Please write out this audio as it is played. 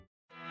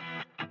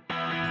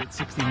at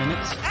 60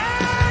 Minutes.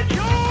 And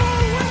your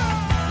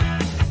winner!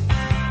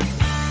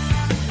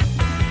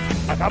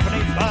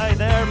 Accompanied by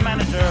their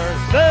manager,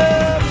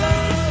 Zeb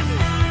Levy.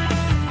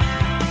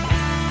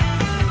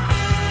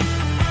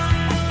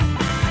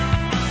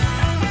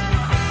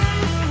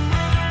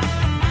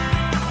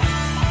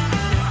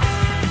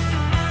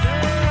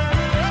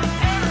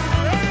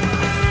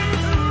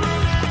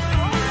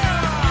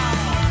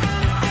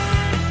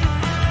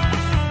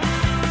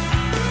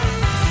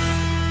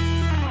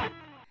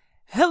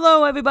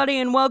 Hello, everybody,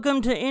 and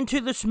welcome to Into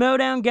the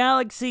Schmoedown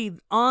Galaxy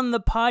on the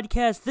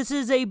podcast. This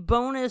is a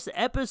bonus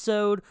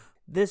episode.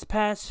 This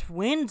past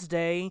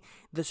Wednesday,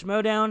 the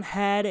Schmoedown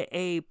had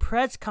a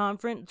press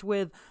conference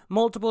with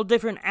multiple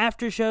different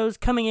after shows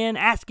coming in,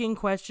 asking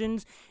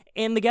questions,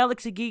 and the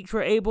Galaxy Geeks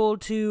were able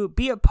to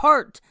be a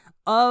part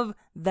of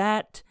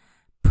that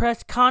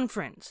press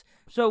conference.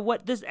 So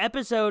what this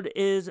episode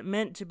is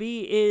meant to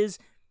be is,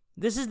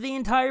 this is the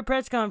entire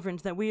press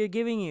conference that we are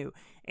giving you.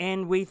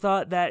 And we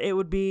thought that it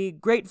would be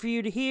great for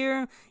you to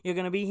hear. You're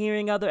going to be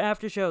hearing other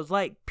after shows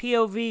like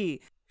POV,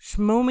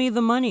 Schmo Me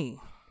the Money,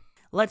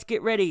 Let's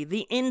Get Ready,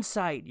 The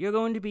Insight. You're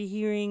going to be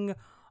hearing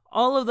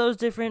all of those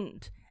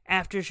different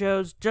after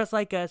shows just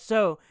like us.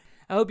 So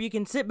I hope you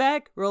can sit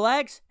back,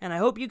 relax, and I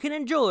hope you can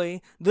enjoy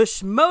the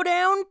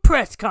Schmoedown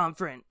press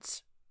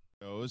conference.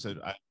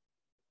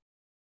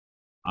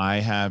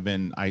 I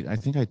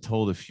think I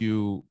told a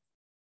few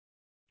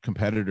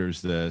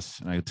competitors this,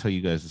 and I tell you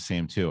guys the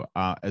same too.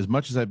 As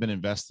much as I've been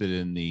invested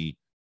in the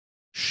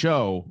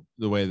show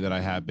the way that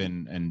I have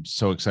been and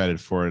so excited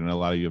for it, and a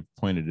lot of you have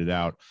pointed it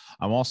out,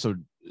 I'm also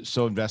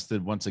so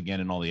invested once again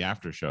in all the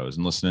after shows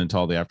and listening to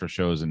all the after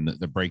shows and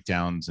the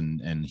breakdowns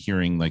and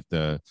hearing like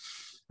when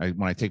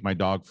I take my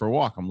dog for a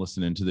walk, I'm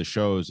listening to the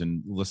shows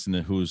and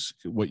listening to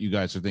what you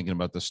guys are thinking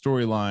about the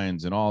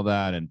storylines and all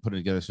that and putting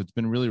it together. So it's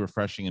been really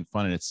refreshing and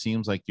fun. And it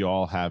seems like you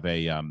all have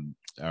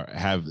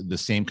have the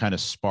same kind of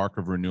spark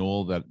of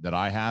renewal that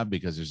I have,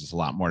 because there's just a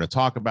lot more to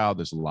talk about.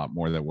 There's a lot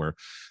more that we're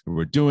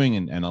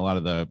doing, and a lot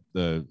of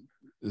the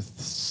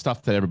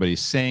stuff that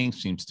everybody's saying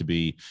seems to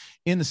be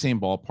in the same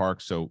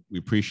ballpark. So we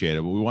appreciate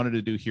it. What we wanted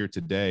to do here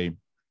today,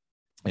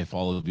 if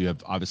all of you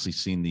have obviously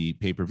seen the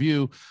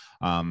pay-per-view,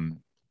 kind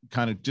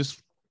of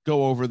just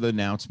go over the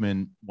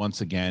announcement once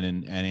again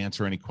and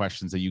answer any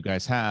questions that you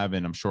guys have.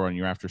 And I'm sure on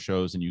your after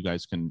shows and you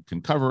guys can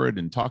cover it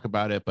and talk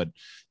about it, but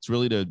it's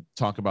really to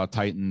talk about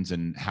Titans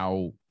and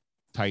how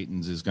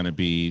Titans is going to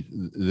be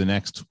the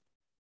next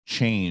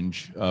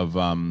change of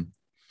the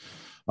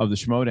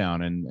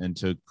Schmoedown, and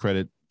to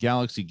credit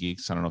Galaxy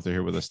Geeks. I don't know if they're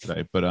here with us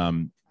today, but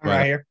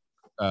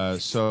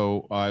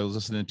so I was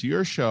listening to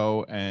your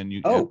show and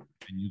you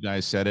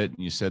guys said it, and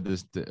you said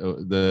this,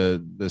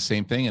 the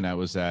same thing. And that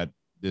was that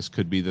this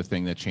could be the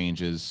thing that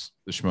changes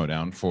the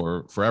Schmoedown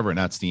for forever. And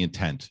that's the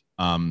intent.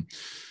 And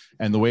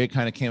the way it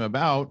kind of came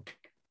about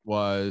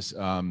was,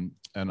 and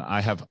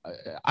I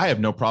have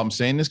no problem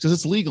saying this because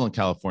it's legal in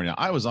California.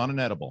 I was on an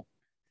edible,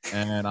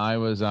 and I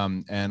was,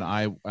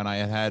 I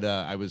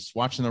was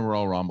watching the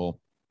Royal Rumble,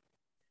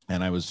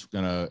 and and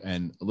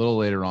a little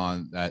later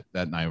on that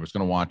night, I was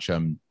going to watch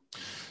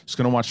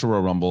the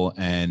Royal Rumble.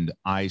 And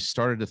I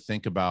started to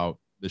think about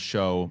the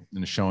show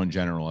and the show in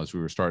general as we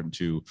were starting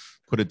to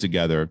put it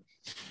together.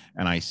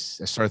 And I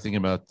started thinking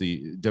about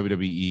the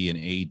WWE and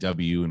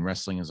AEW and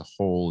wrestling as a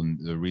whole, and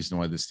the reason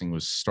why this thing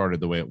was started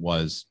the way it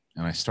was.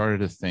 And I started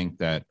to think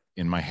that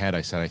in my head,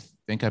 I said, I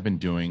think I've been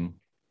doing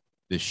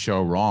this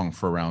show wrong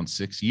for around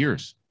 6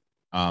 years.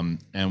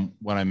 And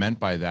what I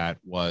meant by that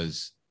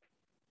was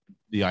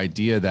the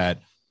idea that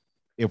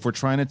if we're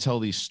trying to tell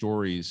these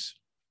stories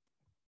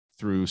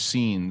through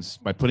scenes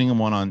by putting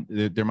them on,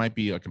 there might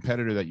be a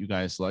competitor that you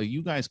guys like.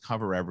 You guys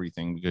cover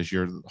everything because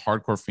you're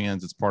hardcore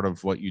fans. It's part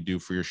of what you do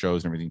for your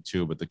shows and everything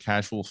too. But the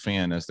casual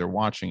fan, as they're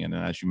watching it, and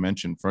as you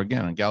mentioned,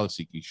 on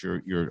Galaxy Geeks,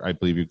 I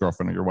believe your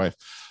girlfriend or your wife,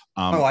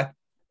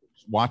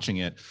 watching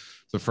it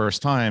the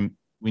first time,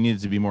 we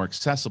needed to be more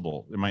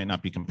accessible. There might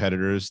not be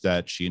competitors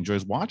that she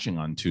enjoys watching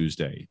on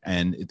Tuesday,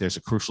 and if there's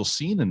a crucial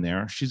scene in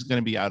there, she's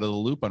going to be out of the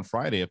loop on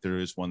Friday if there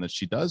is one that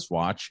she does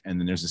watch, and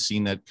then there's a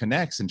scene that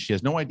connects, and she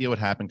has no idea what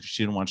happened because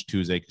she didn't watch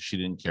Tuesday because she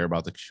didn't care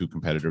about the two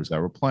competitors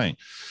that were playing.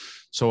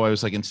 So I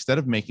was like, instead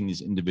of making these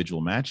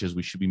individual matches,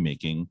 we should be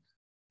making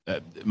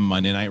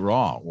Monday Night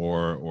Raw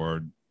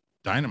or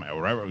Dynamite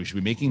or whatever. We should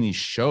be making these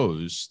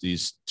shows,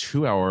 these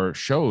 2-hour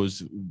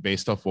shows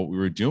based off what we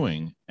were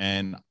doing.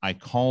 And I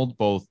called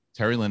both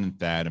Terry Lynn and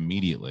Thad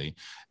immediately.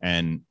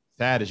 And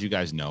Thad, as you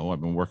guys know,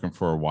 I've been working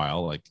for a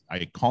while. Like,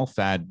 I call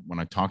Thad when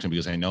I talk to him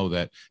because I know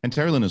that, and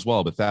Terry Lynn as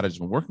well, but Thad has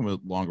been working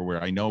with longer,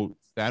 where I know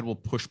Thad will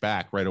push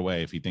back right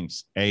away if he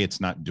thinks A, it's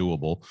not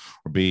doable,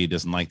 or B,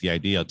 doesn't like the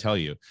idea. I'll tell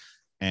you.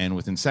 And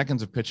within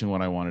seconds of pitching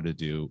what I wanted to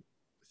do,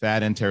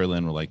 Thad and Terry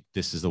Lynn were like,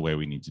 this is the way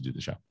we need to do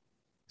the show.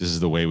 This is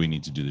the way we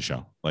need to do the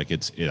show. Like,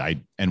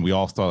 and we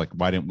all thought, like,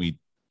 why didn't we?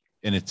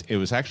 And it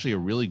was actually a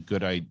really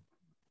good idea.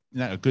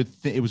 Not a good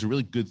thing. It was a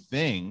really good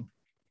thing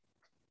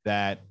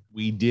that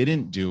we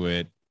didn't do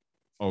it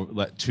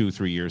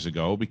 2-3 years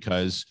ago,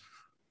 because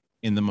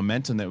in the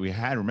momentum that we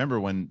had, remember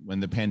when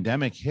the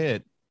pandemic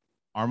hit,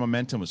 our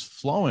momentum was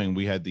flowing.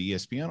 We had the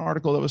ESPN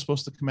article that was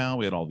supposed to come out.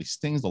 We had all these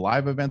things. The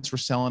live events were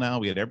selling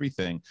out. We had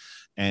everything.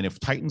 And if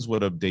Titans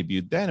would have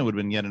debuted then, it would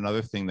have been yet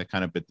another thing that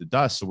kind of bit the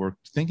dust. So we're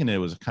thinking it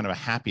was kind of a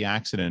happy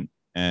accident,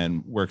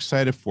 and we're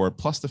excited for it.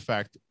 Plus the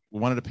fact we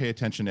wanted to pay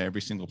attention to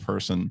every single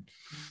person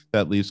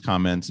that leaves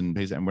comments and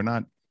we're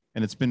not,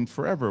 and it's been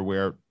forever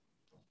where,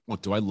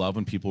 look, do I love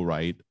when people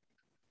write,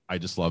 I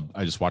just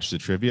watch the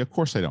trivia? Of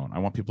course I don't. I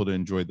want people to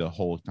enjoy the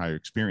whole entire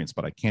experience,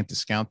 but I can't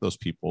discount those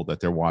people that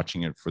they're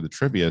watching it for the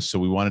trivia. So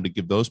we wanted to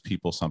give those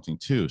people something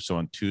too. So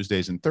on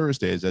Tuesdays and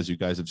Thursdays, as you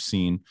guys have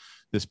seen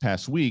this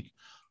past week,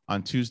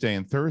 on Tuesday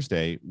and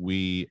Thursday,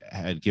 we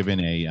had given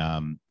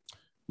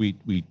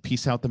we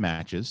piece out the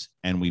matches,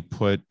 and we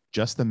put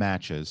just the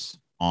matches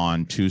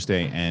on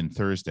Tuesday and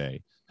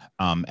Thursday.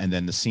 And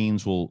then the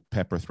scenes will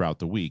pepper throughout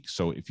the week.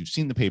 So if you've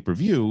seen the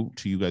pay-per-view,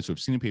 to you guys who have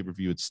seen the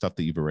pay-per-view, it's stuff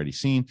that you've already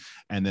seen.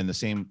 And then the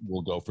same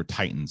will go for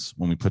Titans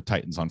when we put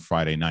Titans on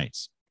Friday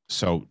nights.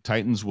 So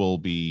Titans will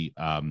be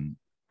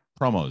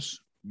promos,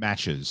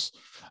 matches.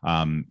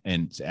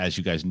 And as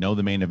you guys know,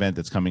 the main event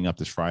that's coming up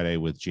this Friday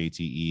with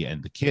JTE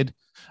and the Kid,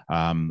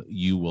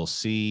 you will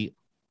see.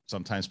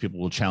 Sometimes people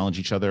will challenge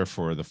each other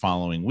for the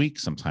following week.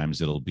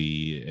 Sometimes it'll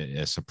be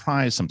a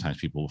surprise. Sometimes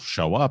people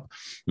show up.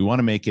 We want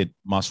to make it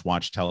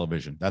must-watch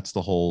television. That's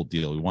the whole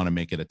deal. We want to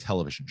make it a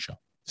television show.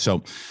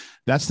 So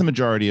that's the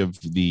majority of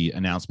the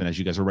announcement, as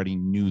you guys already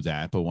knew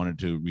that, but wanted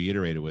to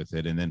reiterate it with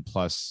it. And then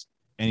plus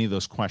any of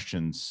those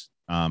questions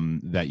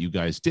that you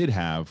guys did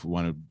have, we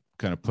want to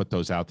kind of put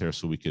those out there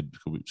so we could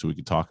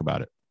talk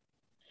about it.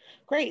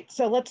 Great.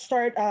 So let's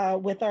start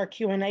with our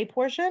Q&A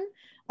portion.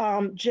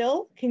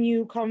 Jill, can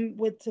you come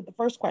to the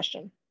first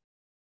question?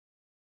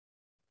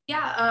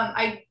 Yeah,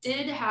 I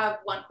did have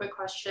one quick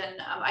question.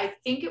 I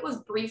think it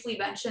was briefly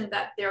mentioned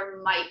that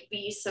there might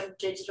be some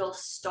digital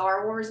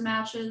Star Wars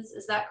matches.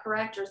 Is that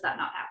correct, or is that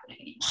not happening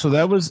anymore? So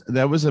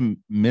that was a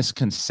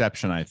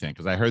misconception, I think,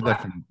 because I heard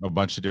that from a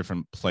bunch of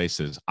different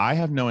places. I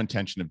have no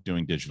intention of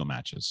doing digital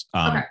matches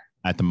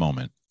at the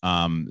moment.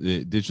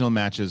 The digital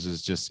matches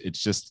is just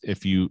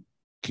if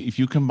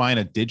you combine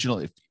a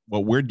digital,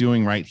 what we're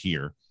doing right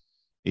here,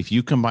 if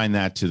you combine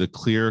that to the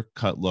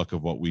clear-cut look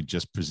of what we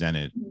just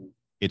presented,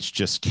 it's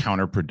just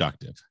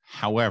counterproductive.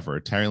 However,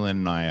 Terry Lynn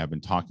and I have been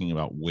talking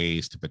about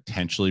ways to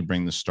potentially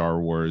bring the Star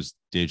Wars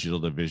digital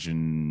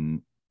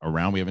division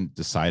around. We haven't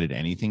decided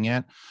anything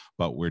yet,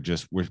 but we're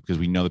because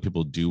we know that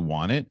people do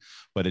want it,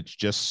 but it's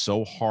just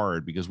so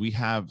hard because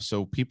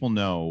so people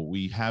know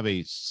we have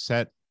a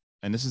set,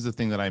 and this is the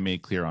thing that I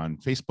made clear on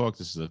Facebook.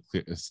 This is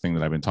this thing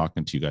that I've been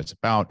talking to you guys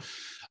about,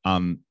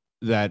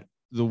 that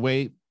the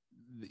way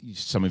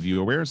some of you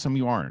are aware, some of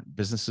you aren't.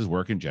 Businesses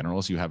work in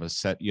general. So you have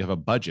a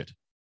budget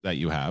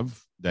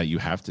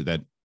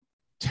that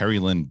Terry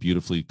Lynn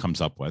beautifully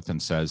comes up with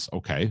and says,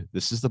 okay,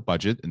 this is the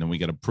budget. And then we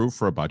get approved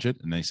for a budget.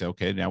 And they say,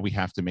 okay, now we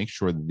have to make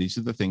sure that these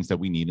are the things that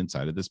we need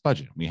inside of this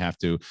budget. We have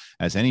to,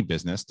 as any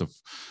business,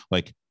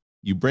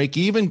 you break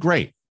even,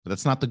 great, but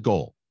that's not the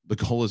goal. The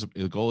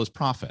goal is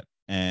profit.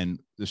 And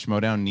the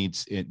Schmodown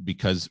needs it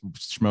because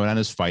Schmodown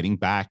is fighting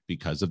back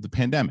because of the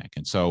pandemic.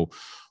 And so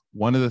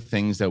one of the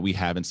things that we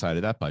have inside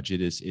of that budget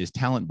is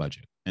talent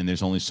budget. And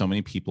there's only so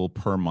many people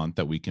per month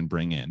that we can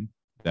bring in,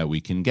 that we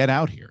can get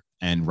out here.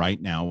 And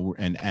right now,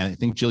 and I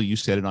think, Jill, you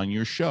said it on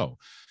your show,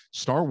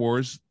 Star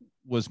Wars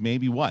was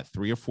maybe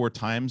 3 or 4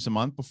 times a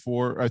month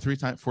before, or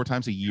 4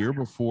 times a year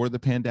before the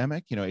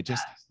pandemic.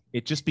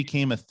 It just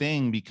became a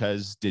thing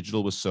because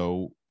digital was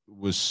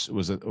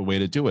a way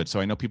to do it. So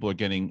I know people are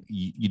getting,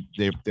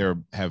 they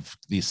have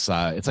these,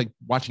 it's like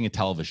watching a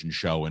television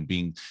show and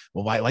being,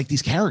 well, I like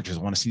these characters.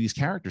 I want to see these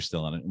characters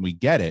still in it. And we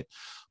get it,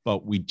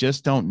 but we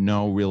just don't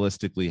know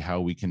realistically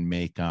how we can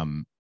make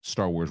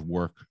Star Wars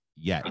work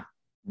yet.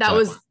 That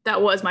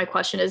was my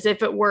question, is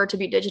if it were to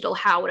be digital,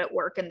 how would it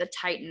work in the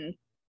Titan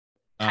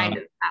kind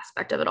of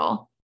aspect of it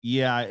all?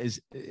 Yeah.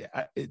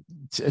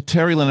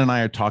 Terry Lynn and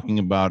I are talking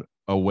about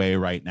a way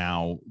right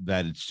now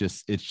that it's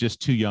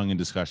just too young in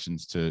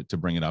discussions to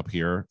bring it up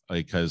here,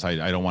 because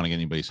I don't want to get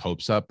anybody's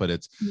hopes up, but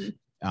it's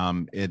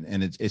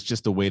it's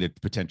just a way to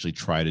potentially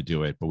try to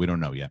do it, but we don't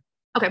know yet.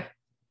 Okay.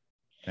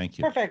 Thank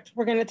you. Perfect.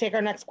 We're going to take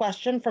our next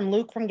question from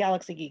Luke from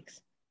Galaxy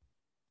Geeks.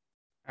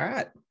 All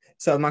right.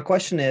 So my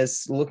question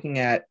is, looking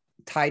at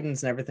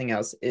Titans and everything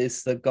else,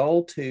 is the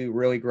goal to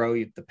really grow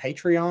the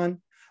Patreon,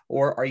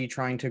 or are you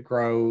trying to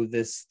grow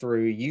this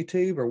through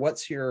YouTube, or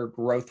what's your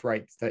growth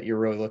rate that you're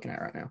really looking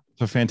at right now?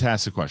 It's a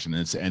fantastic question.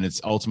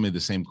 It's ultimately the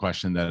same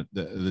question that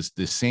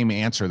the same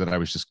answer that I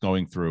was just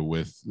going through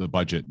with the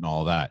budget and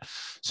all that.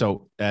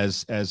 So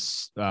as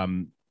there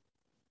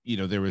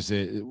was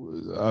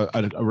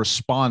a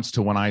response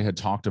to when I had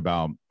talked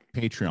about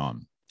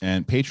Patreon,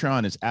 and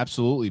Patreon is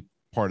absolutely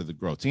part of the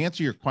growth. To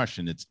answer your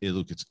question,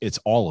 it's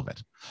all of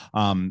it,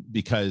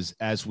 because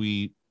as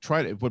we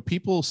try to, what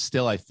people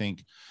still, I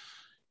think,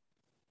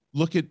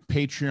 look at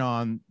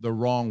Patreon the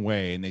wrong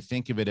way and they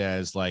think of it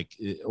as like,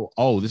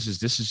 oh, this is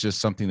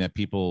just something that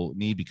people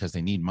need because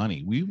they need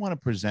money. We want to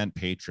present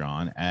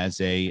Patreon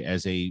as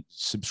a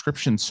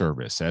subscription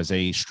service, as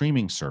a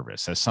streaming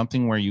service, as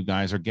something where you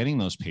guys are getting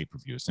those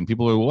pay-per-views. And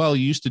people are, well,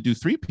 you used to do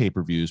 3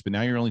 pay-per-views, but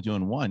now you're only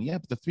doing 1. Yeah,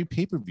 but the 3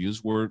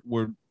 pay-per-views were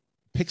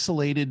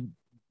pixelated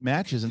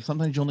matches, and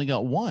sometimes you only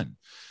got 1.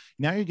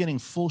 Now you're getting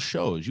full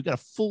shows. You got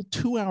a full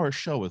 2-hour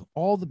show with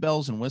all the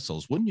bells and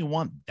whistles. Wouldn't you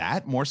want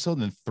that more so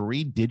than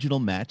 3 digital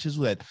matches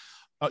that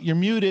you're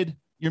muted?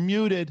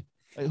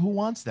 Who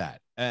wants that?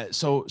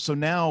 So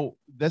now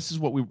this is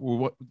what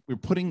we're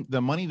putting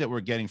the money that we're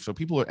getting. So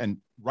people are, and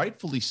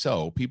rightfully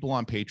so, people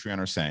on Patreon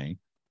are saying,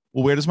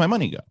 well, where does my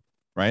money go?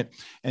 Right.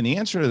 And the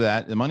answer to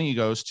that, the money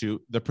goes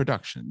to the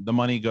production. The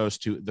money goes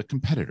to the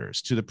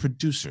competitors, to the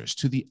producers,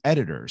 to the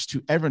editors,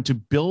 to everyone, to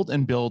build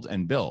and build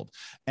and build.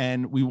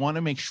 And we want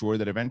to make sure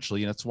that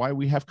eventually, and that's why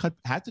we have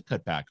had to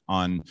cut back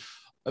on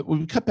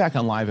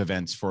live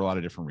events for a lot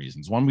of different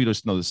reasons. One, we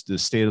just know the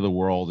state of the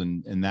world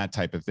and that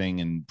type of thing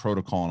and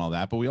protocol and all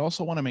that. But we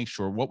also want to make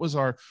sure what was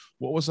our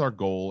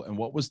goal and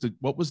what was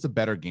the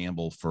better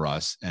gamble for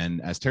us.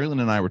 And as Terry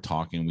Lynn and I were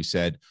talking, we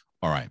said,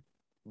 all right,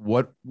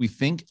 what we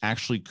think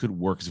actually could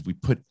work is if we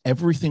put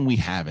everything we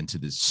have into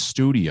this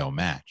studio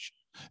match,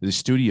 the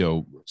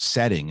studio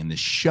setting and the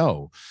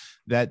show,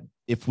 that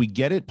if we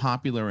get it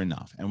popular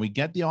enough and we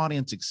get the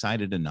audience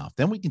excited enough,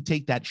 then we can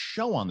take that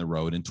show on the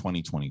road in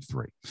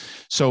 2023.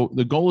 So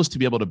the goal is to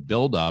be able to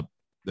build up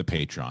the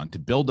Patreon, to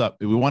build up.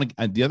 We want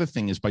to, the other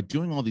thing is by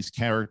doing all these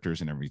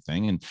characters and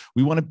everything, and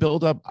we want to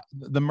build up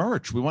the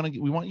merch. We want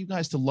you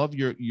guys to love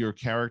your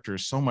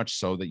characters so much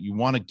so that you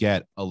want to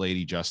get a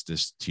Lady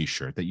Justice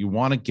t-shirt, that you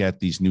want to get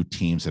these new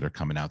teams that are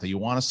coming out, that you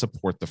want to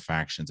support the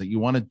factions, that you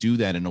want to do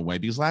that in a way,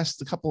 because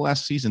a couple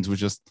last seasons was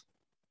just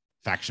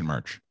faction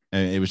merch.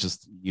 And it was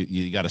just,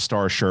 you got a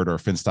Star shirt or a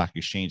Finstock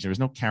Exchange. There was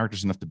no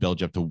characters enough to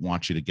build you up to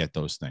want you to get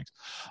those things.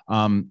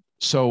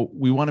 So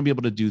we want to be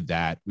able to do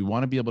that. We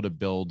want to be able to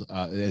build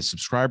as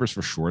subscribers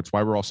for sure. It's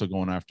why we're also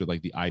going after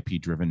like the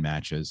IP driven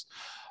matches.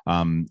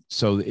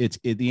 So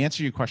the answer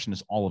to your question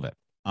is all of it.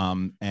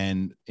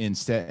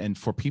 And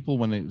for people,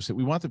 when they say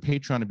we want the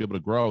Patreon to be able to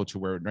grow to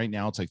where right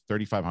now it's like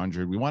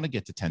 3,500, we want to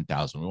get to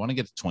 10,000, we want to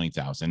get to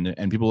 20,000,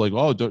 and people are like,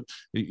 oh,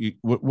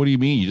 what do you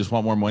mean? You just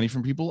want more money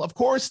from people? Of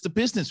course, it's a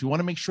business. We want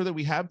to make sure that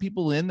we have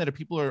people in, that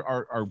people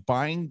are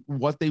buying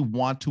what they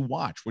want to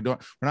watch. We're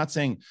not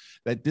saying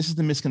that. This is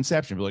the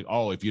misconception. We're like,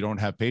 oh, if you don't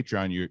have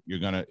Patreon, you're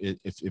gonna,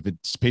 if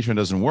Patreon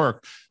doesn't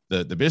work,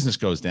 the business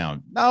goes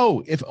down.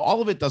 No, if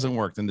all of it doesn't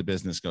work, then the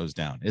business goes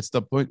down. It's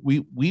the point.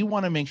 We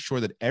want to make sure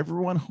that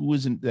everyone who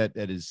is that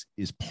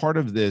is part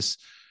of this,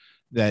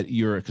 that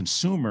you're a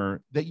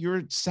consumer, that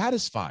you're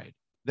satisfied,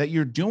 that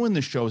you're doing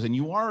the shows and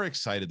you are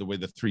excited the way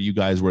the 3 you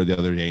guys were the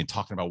other day and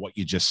talking about what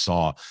you just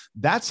saw.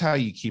 That's how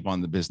you keep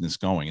on the business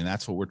going. And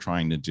that's what we're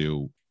trying to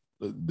do.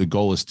 The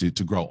goal is to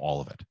grow all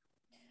of it.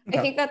 I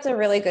think that's a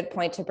really good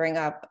point to bring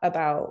up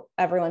about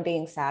everyone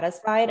being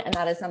satisfied. And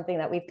that is something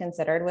that we've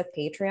considered with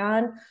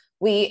Patreon.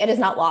 It is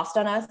not lost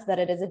on us that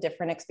it is a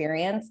different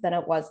experience than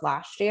it was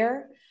last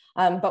year.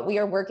 But we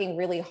are working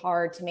really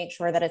hard to make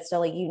sure that it's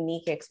still a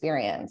unique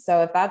experience.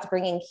 So if that's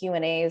bringing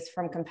Q&As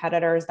from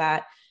competitors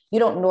that you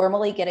don't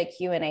normally get a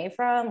Q&A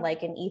from,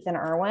 like an Ethan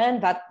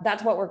Irwin,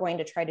 that's what we're going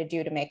to try to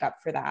do to make up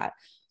for that.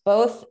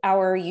 Both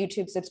our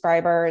YouTube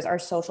subscribers, our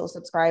social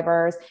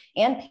subscribers,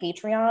 and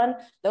Patreon,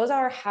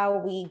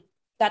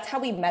 that's how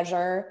we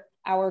measure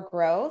our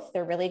growth.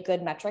 They're really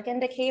good metric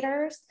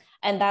indicators.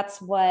 And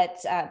that's what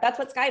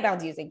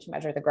Skybound's using to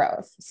measure the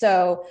growth.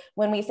 So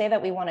when we say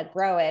that we want to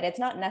grow it, it's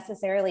not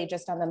necessarily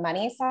just on the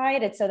money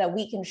side. It's so that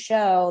we can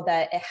show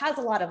that it has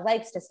a lot of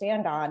legs to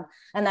stand on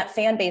and that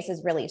fan base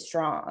is really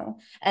strong.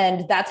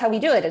 And that's how we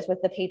do it, is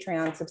with the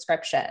Patreon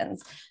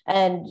subscriptions.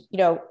 And,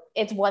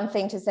 it's one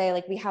thing to say,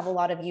 like, we have a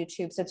lot of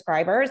YouTube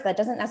subscribers. That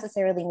doesn't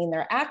necessarily mean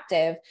they're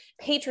active.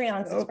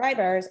 Patreon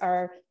subscribers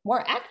are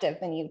more active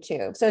than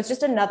YouTube. So it's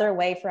just another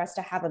way for us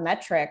to have a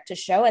metric to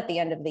show at the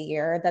end of the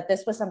year that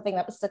this was something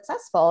that was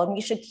successful and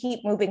we should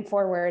keep moving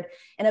forward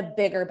in a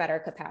bigger, better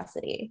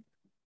capacity.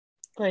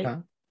 Great.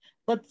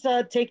 Let's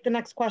take the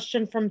next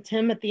question from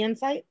Tim at the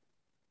Insight.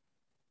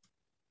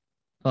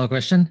 Hello,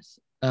 question.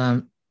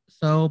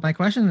 So my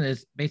question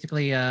is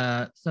basically,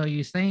 so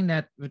you're saying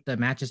that with the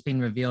matches being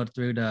revealed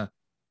through the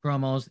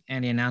promos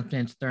and the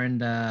announcements during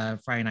the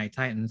Friday Night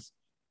Titans,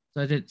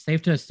 so is it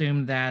safe to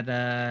assume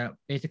that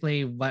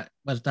basically what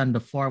was done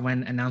before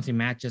when announcing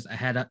matches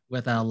ahead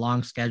with a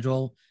long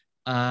schedule,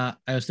 I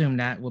assume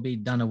that will be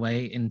done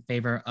away in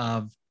favor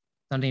of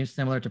something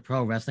similar to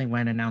pro wrestling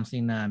when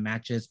announcing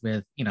matches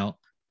with,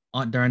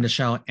 during the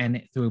show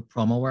and through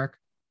promo work?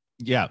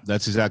 Yeah,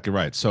 that's exactly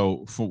right.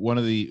 So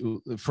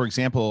for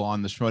example,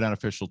 on the Schmodown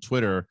official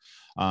Twitter,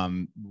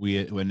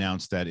 we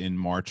announced that in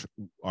March,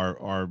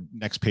 our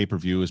next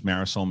pay-per-view is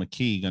Marisol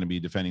McKee going to be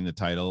defending the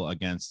title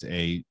against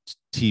a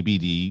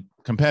TBD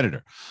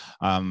competitor.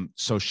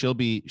 So she'll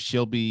be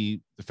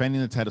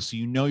defending the title. So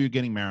you're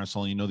getting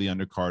Marisol, the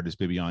undercard is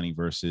Bibiani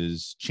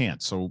versus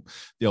Chance. So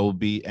there'll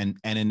be, and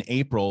in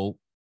April,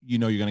 you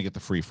know you're going to get the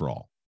free for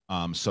all.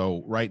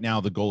 So right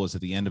now the goal is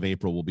at the end of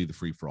April will be the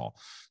free for all.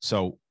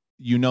 So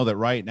you know that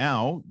right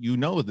now, you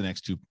know what the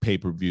next 2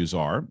 pay-per-views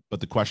are,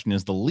 but the question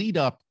is the lead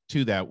up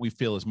to that we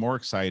feel is more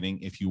exciting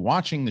if you're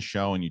watching the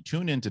show and you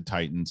tune into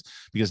Titans,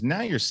 because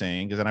now you're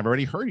saying, because I've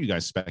already heard you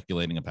guys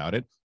speculating about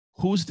it,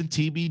 who's the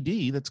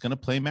TBD that's going to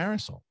play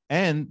Marisol?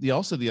 And the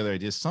other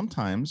idea is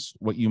sometimes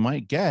what you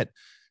might get,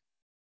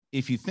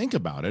 if you think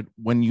about it,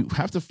 when you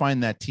have to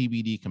find that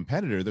TBD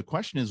competitor, the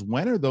question is,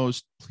 when are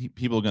those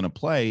people going to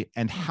play,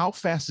 and how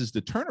fast is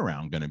the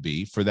turnaround going to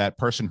be for that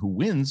person who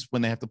wins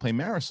when they have to play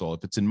Marisol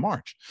if it's in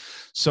March?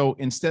 So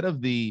instead of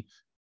and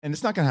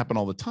it's not going to happen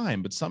all the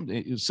time, but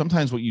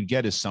sometimes what you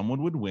get is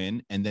someone would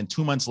win, and then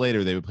 2 months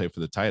later they would play for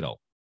the title.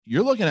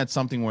 You're looking at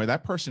something where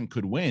that person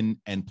could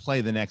win and play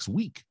the next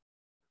week,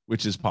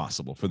 which is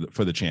possible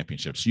for the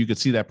championship. So you could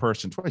see that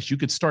person twice. You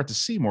could start to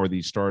see more of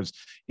these stars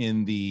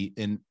in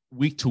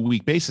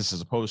week-to-week basis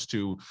as opposed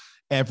to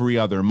every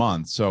other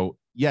month. So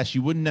yes,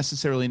 you wouldn't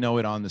necessarily know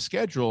it on the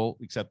schedule,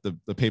 except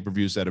the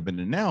pay-per-views that have been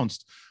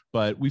announced,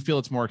 but we feel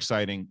it's more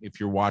exciting if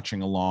you're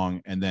watching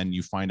along and then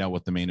you find out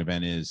what the main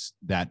event is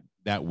that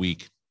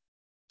week.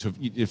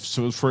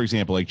 So for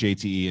example, like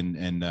JTE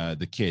and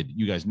the Kid,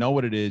 you guys know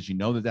what it is. You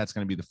know that that's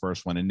going to be the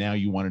first one. And now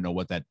you want to know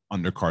what that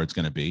undercard's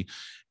going to be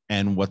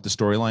and what the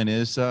storyline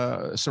is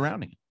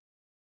surrounding it.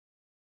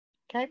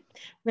 Okay.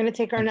 We're going to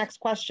take our next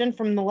question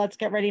from the Let's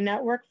Get Ready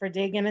Network for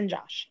Dagan and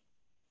Josh.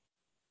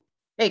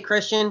 Hey,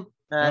 Christian.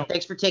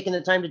 Thanks for taking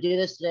the time to do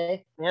this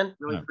today, man.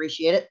 Really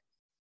appreciate it.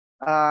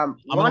 I'm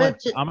going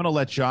to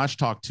let Josh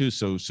talk too.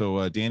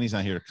 So Danny's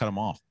not here to cut him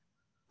off.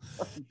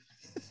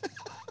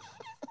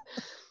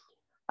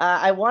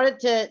 I wanted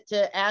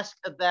to ask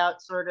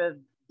about sort of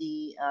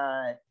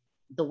the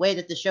way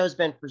that the show's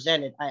been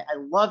presented. I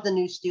love the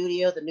new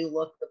studio, the new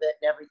look of it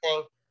and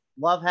everything.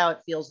 Love how it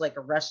feels like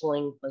a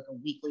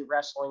weekly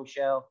wrestling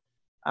show.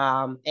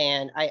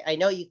 And I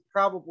know you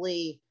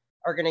probably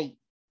are going to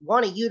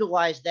want to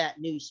utilize that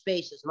new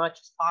space as much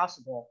as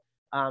possible.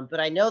 But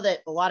I know that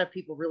a lot of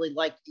people really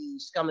liked the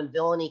Scum and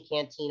Villainy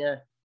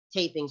Cantina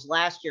tapings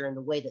last year and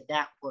the way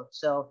that looked.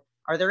 So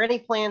are there any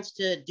plans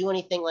to do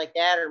anything like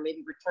that, or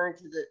maybe return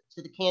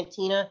to the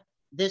Cantina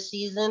this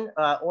season?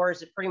 Or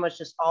is it pretty much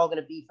just all going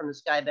to be from the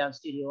Skybound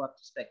studio up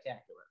to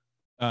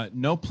Spectacular?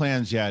 No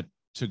plans yet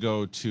to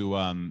go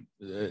to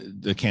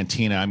the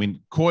Cantina. I mean,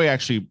 Coy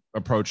actually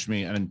approached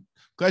me, and I'm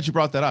glad you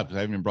brought that up because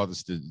I haven't even brought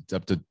this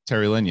up to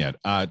Terry Lynn yet.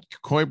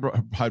 Coy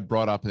had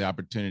brought up the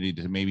opportunity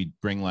to maybe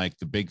bring like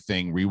the big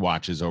thing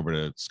rewatches over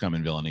to Scum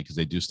and Villainy because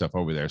they do stuff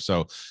over there.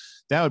 So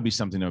that would be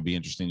something that would be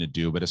interesting to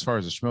do. But as far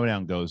as the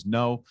Schmodown goes,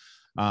 no.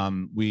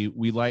 We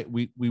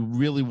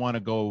really want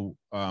to go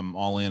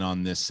all in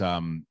on this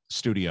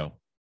studio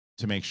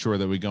to make sure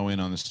that we go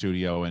in on the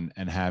studio and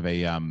have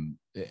a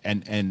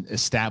and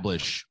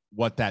establish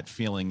what that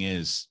feeling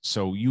is,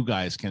 so you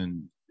guys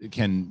can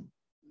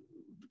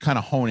kind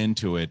of hone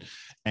into it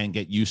and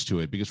get used to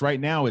it, because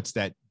right now it's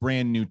that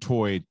brand new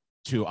toy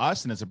to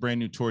us and it's a brand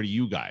new toy to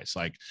you guys.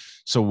 Like,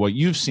 so what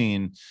you've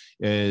seen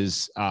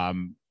is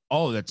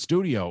that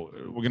studio,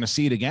 we're going to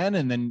see it again,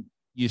 and then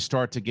you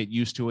start to get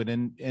used to it.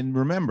 And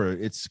remember,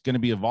 it's going to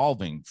be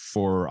evolving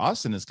for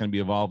us and it's going to be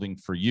evolving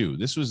for you.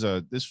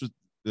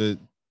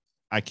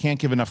 I can't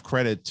give enough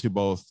credit to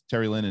both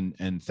Terry Lynn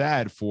and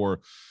Thad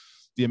for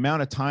the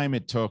amount of time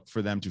it took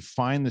for them to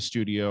find the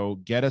studio,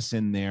 get us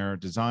in there,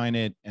 design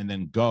it, and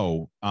then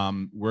go.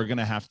 We're going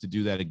to have to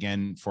do that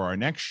again for our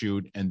next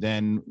shoot, and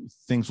then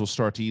things will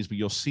start to ease, but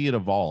you'll see it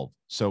evolve.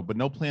 So, but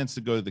no plans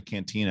to go to the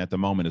Cantina at the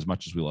moment, as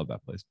much as we love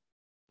that place.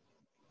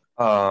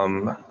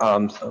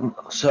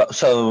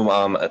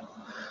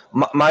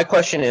 My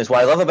question is, what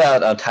I love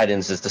about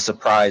Titans is the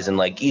surprise, and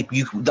like the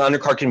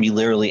undercard can be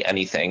literally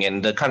anything.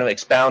 And to kind of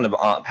expound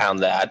upon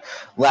that,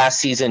 last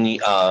season you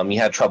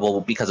had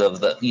trouble because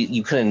of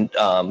you couldn't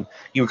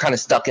you were kind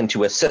of stuck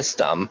into a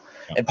system,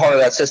 and part of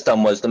that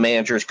system was the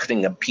managers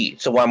couldn't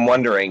compete. So what I'm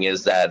wondering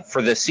is that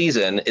for this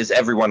season, is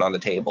everyone on the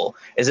table?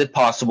 Is it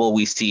possible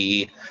we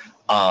see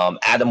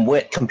Adam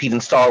Witt compete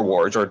in Star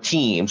Wars or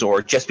teams,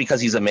 or just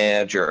because he's a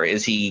manager,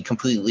 is he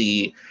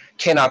completely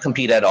cannot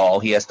compete at all?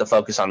 He has to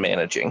focus on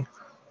managing.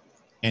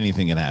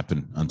 Anything can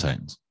happen on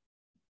Titans.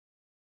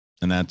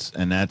 And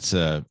that's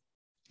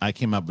I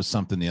came up with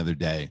something the other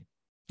day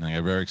and I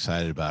got very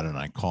excited about it. And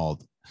I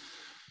called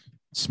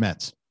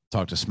Smets,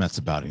 talked to Smets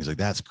about it. He's like,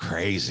 that's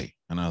crazy.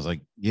 And I was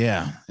like,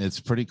 yeah, it's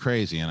pretty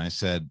crazy. And I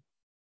said,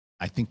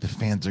 I think the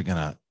fans are going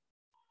to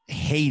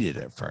hate it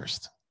at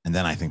first. And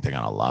then I think they're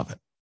going to love it,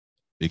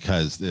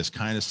 because there's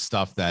kind of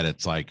stuff that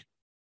it's like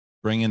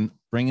bringing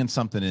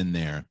something in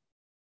there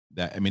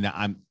that, I mean,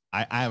 I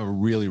have a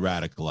really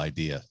radical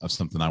idea of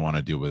something I want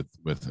to do with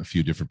a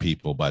few different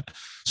people, but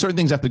certain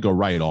things have to go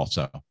right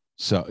also.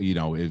 So,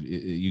 if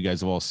you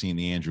guys have all seen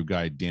the Andrew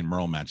Guy, Dan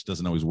Merle match,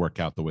 doesn't always work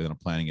out the way that I'm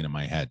planning it in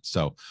my head.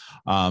 So,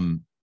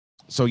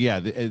 yeah,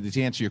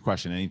 to answer your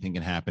question, anything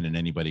can happen and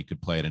anybody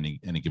could play at any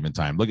given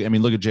time. Look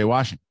at Jay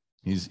Washington.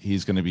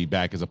 He's going to be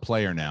back as a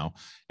player now,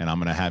 and I'm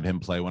going to have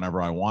him play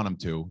whenever I want him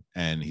to,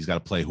 and he's got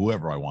to play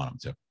whoever I want him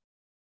to.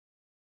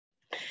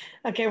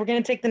 Okay, we're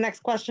going to take the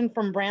next question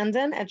from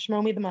Brandon at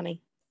Shmow Me the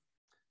Money.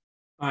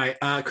 All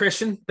right,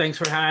 Christian, thanks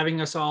for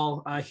having us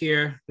all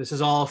here. This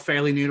is all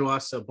fairly new to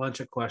us, so a bunch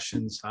of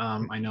questions,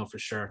 I know for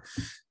sure.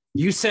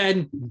 You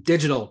said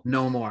digital,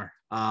 no more.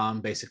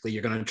 Basically,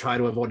 you're going to try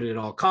to avoid it at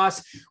all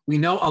costs. We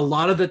know a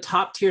lot of the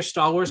top tier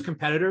Star Wars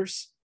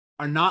competitors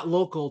are not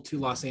local to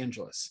Los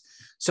Angeles.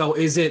 So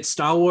is it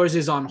Star Wars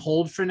is on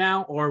hold for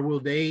now, or will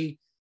they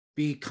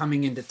be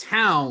coming into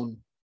town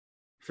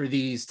for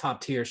these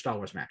top tier Star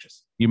Wars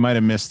matches? You might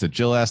have missed it.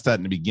 Jill asked that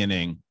in the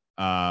beginning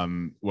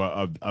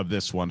of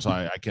this one, so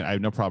I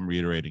have no problem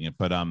reiterating it.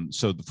 But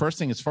so the first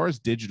thing, as far as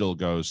digital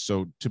goes,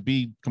 so to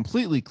be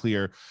completely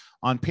clear,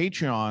 on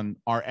Patreon,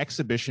 our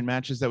exhibition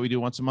matches that we do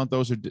once a month,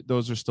 those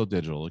are still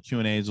digital. The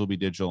Q&As will be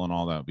digital, and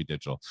all that will be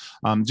digital.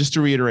 Just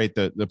to reiterate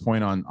the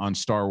point on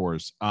Star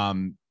Wars,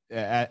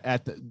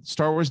 at the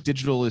Star Wars,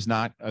 digital is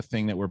not a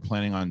thing that we're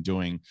planning on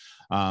doing.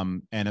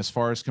 And as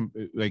far as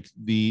like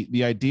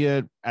the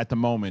idea at the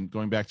moment,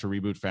 going back to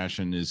reboot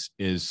fashion,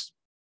 is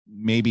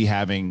maybe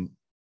having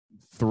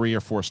 3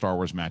 or 4 Star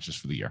Wars matches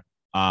for the year.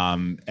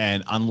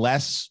 And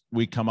unless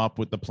we come up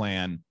with the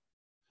plan,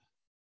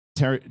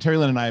 Terry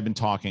Lynn and I have been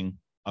talking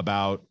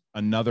about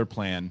another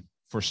plan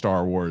for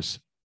Star Wars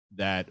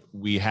that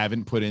we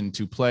haven't put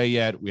into play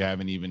yet. We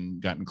haven't even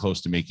gotten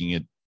close to making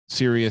it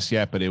serious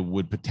yet, but it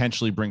would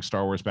potentially bring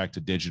Star Wars back to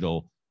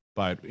digital.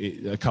 But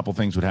a couple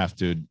things would have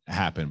to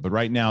happen. But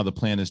right now, the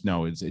plan is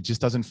no. It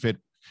just doesn't fit.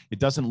 It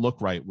doesn't look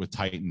right with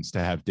Titans to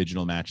have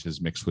digital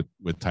matches mixed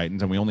with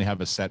Titans, and we only have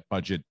a set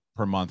budget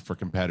per month for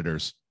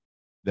competitors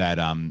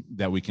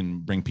that we can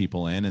bring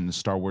people in, and the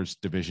Star Wars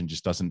division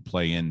just doesn't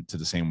play into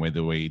the same way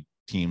the way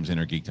Teams,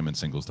 Intergeekdom, and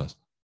Singles does.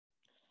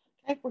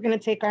 Okay, we're going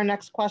to take our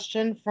next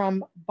question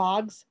from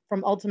Boggs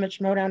from Ultimate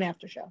Schmodown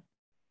After Show.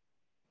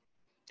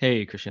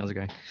 Hey, Christian, how's it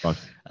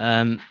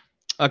going?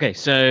 Okay,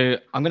 so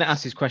I'm going to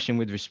ask this question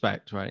with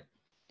respect, right?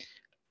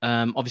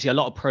 Obviously, a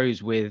lot of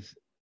pros with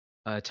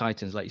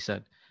Titans, like you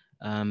said.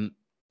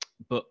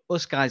 But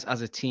us guys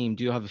as a team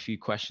do have a few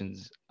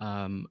questions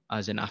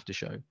as an after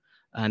show.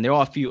 And there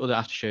are a few other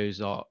after shows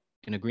that are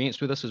in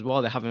agreement with us as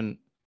well. They haven't,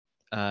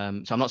 so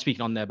I'm not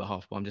speaking on their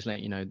behalf, but I'm just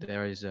letting you know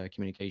there is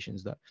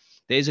communications that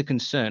there is a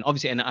concern.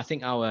 Obviously, and I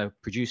think our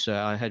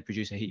head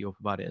producer hit you up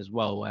about it as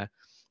well, where,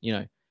 you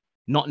know,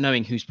 not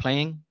knowing who's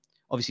playing.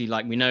 Obviously,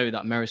 like we know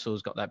that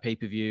Marisol's got that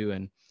pay-per-view,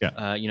 and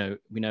you know,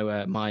 we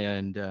know Maya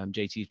and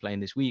JT's playing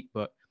this week,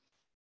 but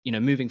you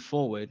know, moving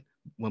forward,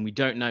 when we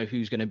don't know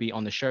who's going to be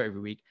on the show every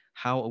week,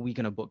 how are we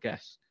going to book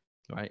guests,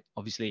 right?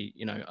 Obviously,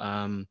 you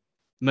know,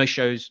 most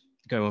shows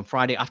go on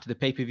Friday after the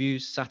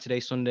pay-per-views, Saturday,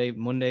 Sunday,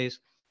 Mondays,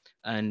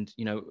 and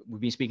you know,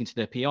 we've been speaking to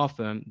their PR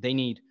firm. They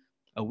need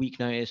a week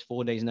notice,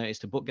 4 days notice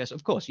to book guests.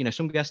 Of course, you know,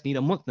 some guests need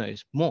a month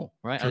notice more,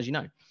 right? Sure. As you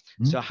know.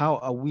 Mm-hmm. So how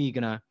are we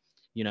gonna,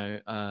 you know,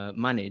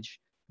 manage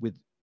with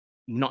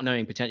not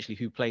knowing potentially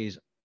who plays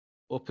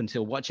up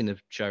until watching the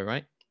show,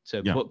 right?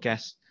 So book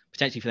guests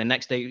potentially for the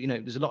next day. You know,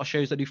 there's a lot of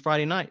shows that do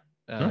Friday night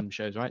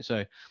shows, right?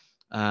 So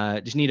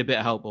just need a bit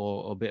of help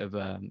or a bit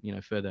of you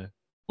know, further.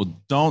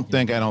 Well, don't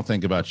think I don't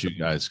think about you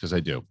guys, because I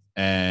do.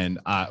 And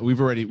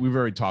we've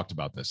already talked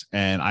about this,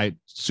 and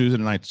Susan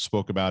and I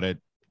spoke about it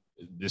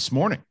this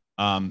morning.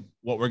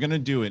 What we're going to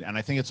do, and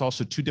I think it's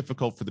also too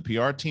difficult for the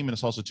PR team, and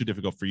it's also too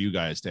difficult for you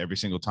guys to every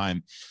single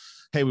time,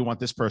 hey, we want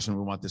this person,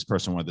 we want this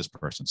person, we want this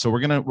person. So we're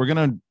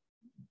gonna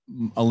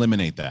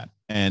eliminate that.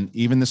 And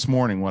even this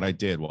morning, what I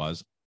did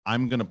was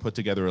I'm going to put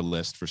together a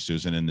list for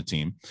Susan and the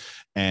team,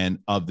 and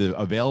of the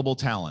available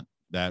talent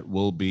that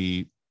will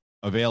be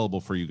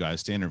available for you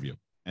guys to interview.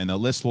 And the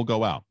list will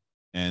go out,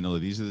 and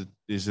this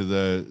is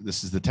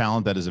the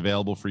talent that is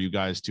available for you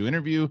guys to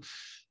interview.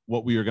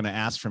 What we are going to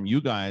ask from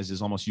you guys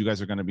is almost, you guys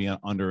are going to be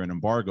under an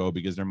embargo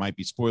because there might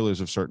be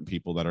spoilers of certain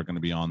people that are going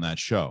to be on that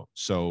show.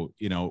 So,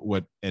 you know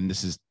what, and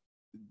this is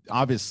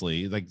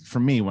obviously, like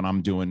for me, when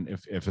I'm doing,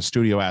 if a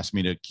studio asks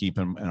me to keep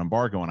an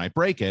embargo and I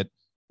break it,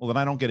 well, then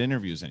I don't get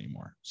interviews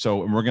anymore.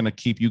 So, and we're going to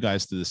keep you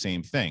guys to the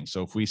same thing.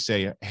 So if we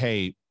say,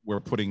 hey,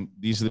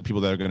 these are the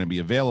people that are going to be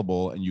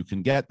available, and you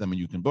can get them and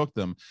you can book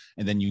them,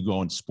 and then you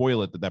go and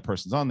spoil it that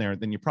person's on there,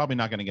 then you're probably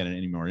not going to get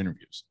any more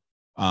interviews.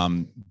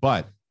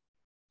 But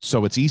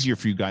so it's easier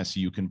for you guys, so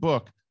you can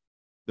book.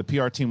 The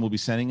PR team will be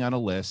sending out a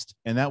list,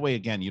 and that way,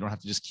 again, you don't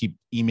have to just keep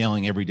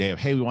emailing every day of,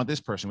 hey, we want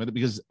this person with it,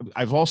 because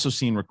I've also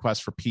seen requests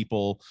for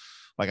people.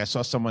 Like I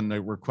saw someone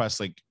request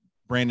like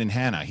Brandon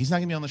Hanna. He's not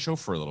gonna be on the show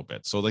for a little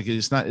bit. So like,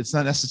 it's not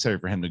necessary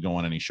for him to go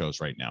on any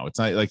shows right now. It's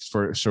not like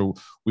so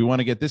we want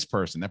to get this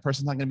person. That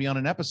person's not gonna be on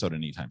an episode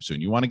anytime soon.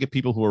 You want to get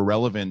people who are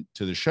relevant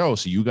to the show,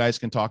 so you guys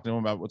can talk to them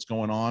about what's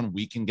going on.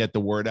 We can get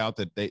the word out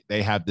that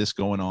they have this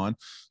going on.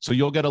 So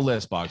you'll get a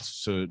list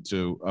box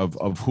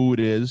of who it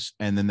is,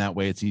 and then that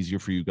way it's easier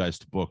for you guys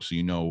to book. So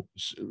you know,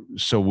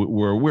 so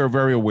we're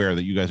very aware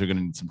that you guys are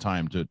gonna need some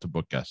time to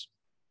book guests.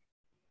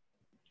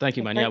 Thank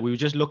you, man. Yeah, we were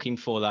just looking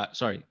for that.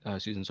 Sorry,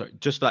 Susan. Sorry,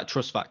 just for that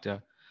trust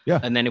factor. Yeah.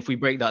 And then if we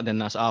break that, then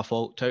that's our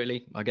fault.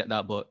 Totally, I get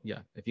that. But yeah,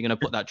 if you're gonna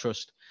put that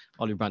trust,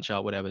 olive branch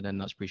out, whatever, then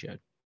that's appreciated.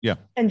 Yeah.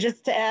 And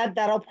just to add,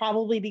 that'll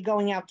probably be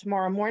going out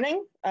tomorrow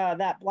morning,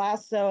 that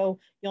blast. So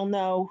you'll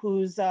know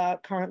who's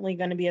currently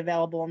going to be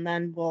available, and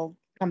then we'll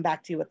come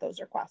back to you with those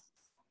requests.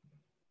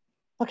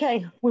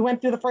 Okay, we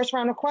went through the first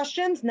round of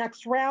questions.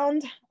 Next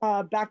round,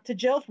 back to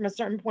Jill from a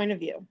certain point of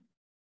view.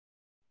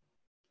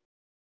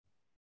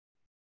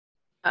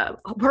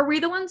 Were we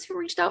the ones who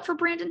reached out for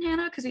Brandon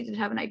Hanna? Because we didn't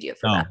have an idea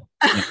for that.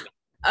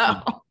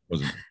 Oh,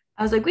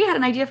 I was like, we had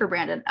an idea for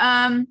Brandon.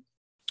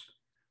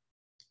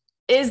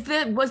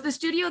 Was the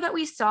studio that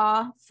we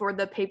saw for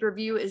the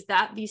pay-per-view, is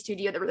that the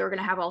studio that they were going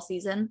to have all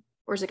season,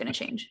 or is it going to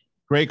change?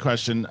 Great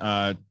question.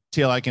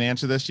 TL, I can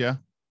answer this, yeah?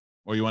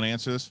 Or you want to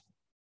answer this?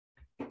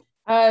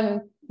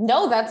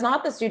 No, that's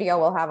not the studio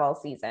we'll have all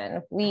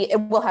season.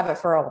 We'll have it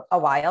for a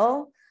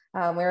while.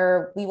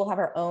 We will have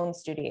our own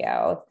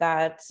studio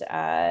that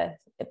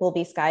it will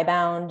be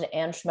Skybound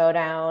and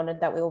Schmodown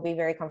that we will be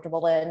very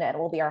comfortable in, and it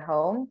will be our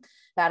home.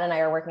 Thad and I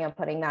are working on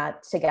putting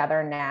that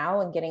together now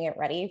and getting it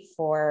ready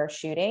for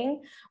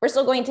shooting. We're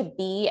still going to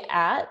be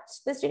at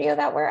the studio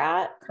that we're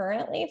at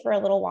currently for a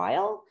little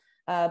while,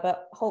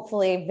 but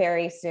hopefully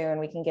very soon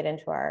we can get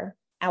into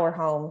our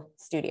home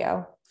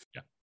studio.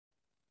 Yeah.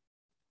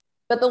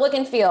 But the look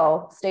and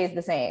feel stays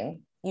the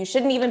same. You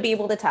shouldn't even be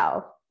able to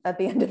tell at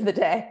the end of the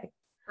day.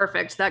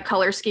 Perfect. That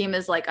color scheme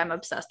is like, I'm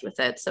obsessed with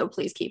it. So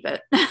please keep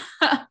it.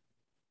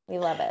 We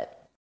love it.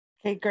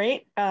 Okay,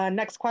 great.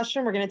 Next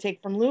question we're going to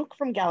take from Luke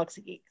from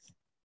Galaxy Geeks.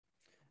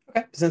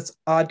 Okay. Since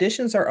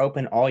auditions are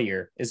open all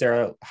year, is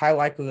there a high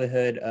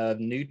likelihood of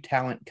new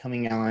talent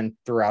coming on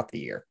throughout the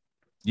year?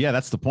 Yeah,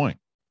 that's the point.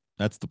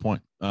 That's the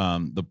point.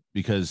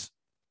 Because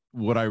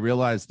what I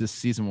realized this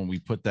season when we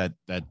put that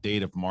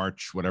date of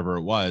March, whatever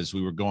it was,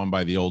 we were going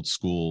by the old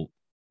school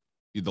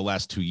the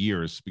last 2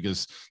 years,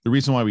 because the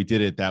reason why we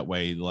did it that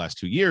way the last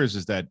 2 years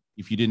is that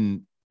if you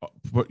didn't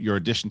put your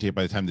audition tape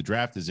by the time the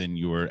draft is in,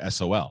 you were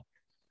SOL,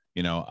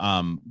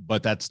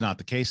 but that's not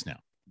the case now.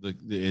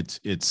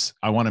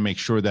 I want to make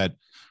sure that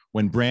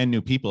when brand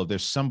new people, if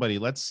there's somebody,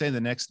 let's say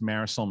the next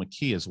Marisol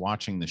McKee is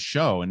watching the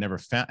show and never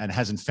found and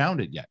hasn't found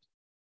it yet,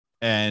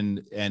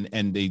 and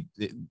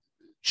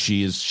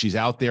she's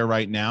out there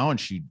right now, and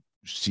she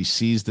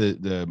sees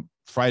the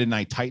Friday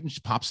Night Titans,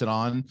 pops it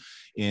on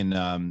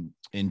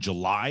in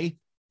July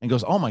and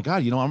goes, oh my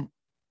God,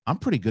 I'm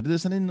pretty good at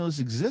this. I didn't know this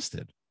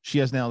existed. She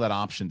has now that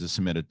option to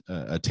submit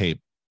a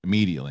tape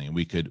immediately, and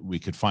we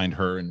could find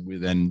her, and we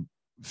then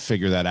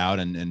figure that out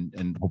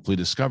and hopefully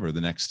discover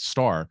the next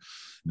star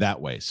that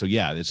way. So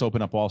yeah, it's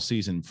open up all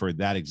season for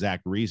that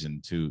exact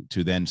reason to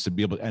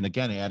be able, and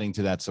again, adding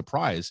to that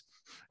surprise,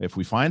 if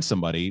we find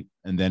somebody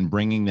and then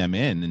bringing them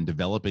in and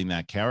developing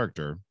that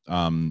character,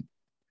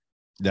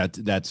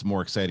 that's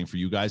more exciting for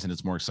you guys, and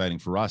it's more exciting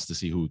for us to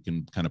see who we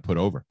can kind of put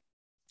over.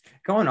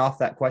 Going off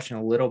that question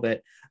a little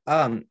bit,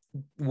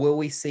 will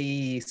we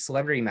see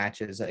celebrity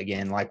matches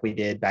again like we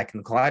did back in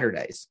the Collider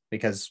days?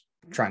 Because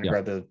trying to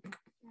grow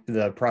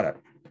the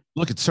product.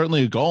 Look, it's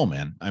certainly a goal,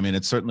 man. I mean,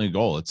 it's certainly a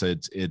goal. It's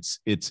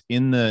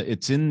in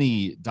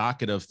the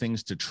docket of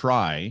things to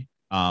try.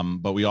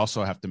 But we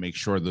also have to make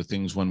sure the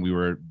things when we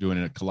were doing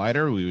it at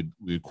Collider, we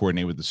would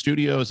coordinate with the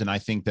studios. And I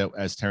think that,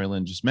 as Terry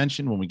Lynn just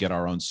mentioned, when we get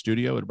our own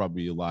studio, it'll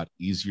probably be a lot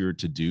easier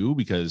to do,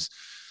 because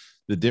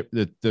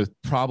the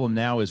problem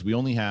now is we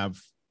only have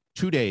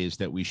 2 days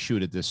that we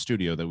shoot at this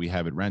studio that we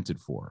have it rented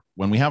for.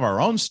 When we have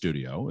our own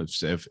studio,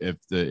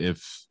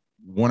 if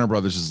Warner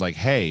Brothers is like,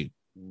 hey,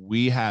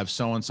 we have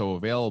so-and-so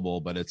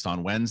available, but it's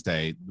on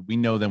Wednesday, we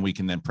know then we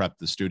can then prep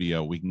the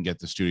studio, we can get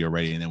the studio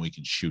ready, and then we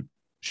can shoot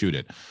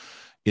it.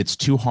 It's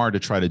too hard to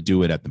try to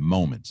do it at the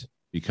moment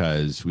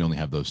because we only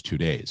have those 2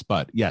 days.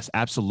 But yes,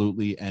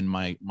 absolutely. And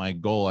my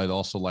goal, I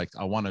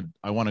want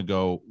to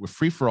go with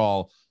Free for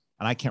All,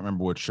 and I can't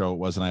remember what show it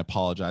was, and I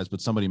apologize,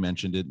 but somebody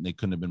mentioned it and they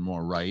couldn't have been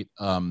more right.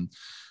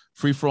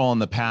 Free for All in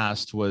the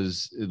past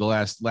was the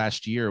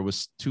last year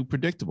was too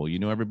predictable. You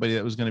know, everybody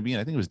that was going to be in.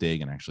 I think it was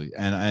Dagan actually,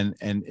 and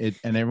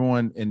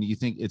everyone, and you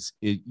think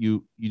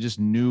you just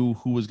knew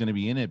who was going to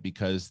be in it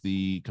because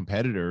the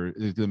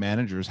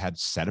managers had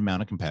set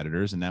amount of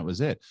competitors, and that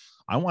was it.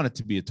 I want it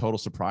to be a total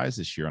surprise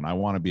this year, and I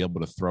want to be able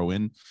to throw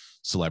in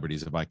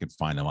celebrities if I can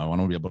find them. I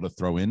want to be able to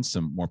throw in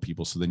some more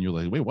people. So then you're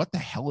like, wait, what the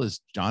hell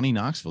is Johnny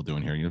Knoxville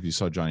doing here? You know, if you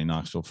saw Johnny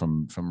Knoxville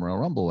from Royal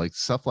Rumble, like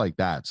stuff like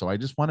that. So I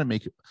just want to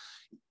make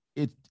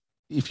it.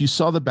 If you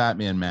saw the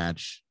Batman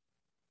match,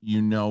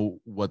 you know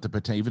what the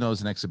potential, even though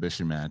it's an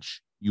exhibition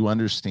match, you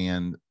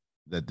understand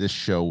that this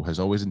show has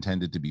always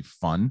intended to be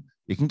fun.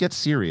 It can get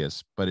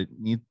serious, but it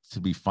needs to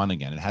be fun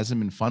again. It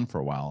hasn't been fun for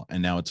a while,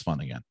 and now it's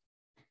fun again.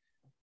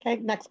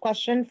 Okay, next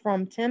question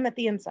from Tim at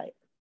The Insight.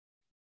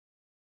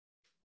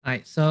 All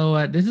right,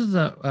 so this is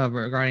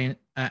regarding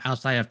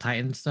outside of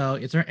Titans. So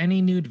is there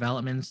any new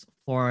developments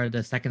for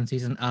the second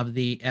season of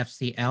the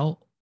FCL,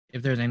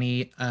 if there's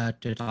any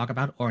to talk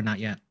about, or not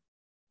yet?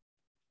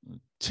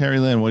 Terry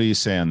Lynn, what do you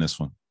say on this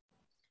one?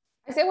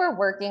 I say we're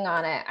working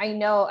on it. I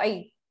know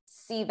I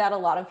see that a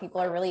lot of people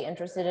are really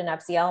interested in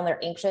FCL and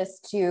they're anxious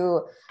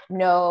to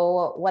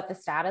know what the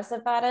status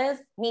of that is.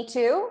 Me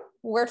too.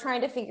 We're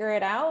trying to figure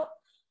it out.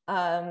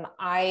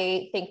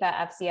 I think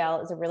that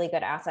FCL is a really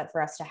good asset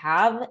for us to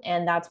have.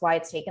 And that's why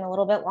it's taken a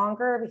little bit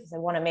longer, because I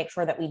want to make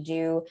sure that we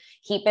do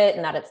keep it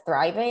and that it's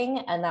thriving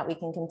and that we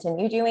can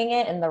continue doing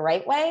it in the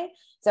right way.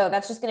 So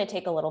that's just going to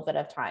take a little bit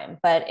of time,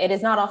 but it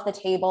is not off the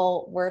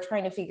table. We're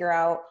trying to figure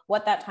out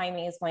what that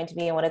timing is going to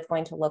be and what it's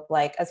going to look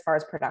like as far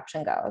as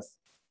production goes.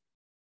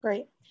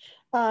 Great.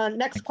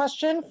 Next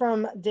question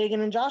from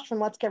Dagan and Josh from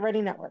Let's Get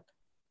Ready Network.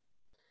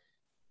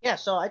 Yeah,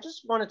 so I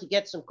just wanted to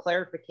get some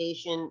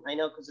clarification. I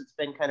know because it's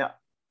been kind of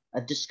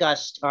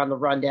discussed on the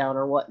rundown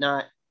or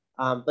whatnot,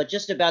 but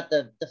just about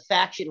the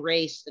faction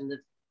race and the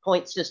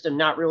point system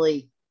not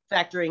really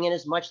factoring in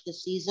as much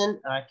this season.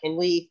 Can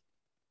we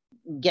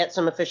get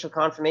some official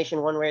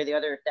confirmation one way or the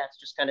other if that's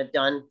just kind of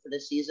done for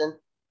this season?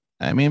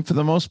 I mean, for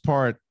the most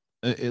part,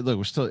 look,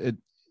 we're still.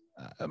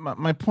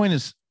 My point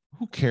is,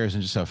 who cares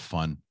and just have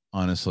fun.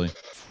 Honestly,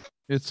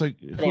 it's like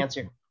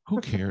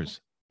who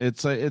cares?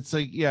 It's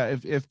like yeah.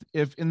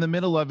 If in the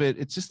middle of it,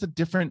 it's just a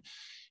different.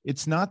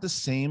 It's not the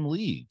same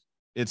league.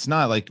 It's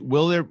not like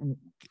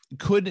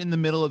could in the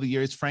middle of the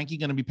year, is Frankie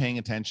going to be paying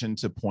attention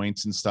to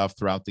points and stuff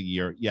throughout the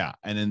year? Yeah.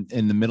 And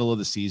in the middle of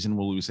the season,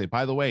 will we say,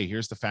 by the way,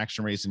 here's the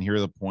faction race and here are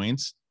the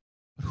points?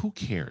 Who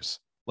cares?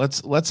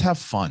 Let's have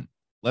fun.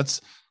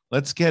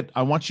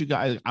 I want you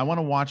guys, I want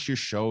to watch your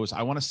shows.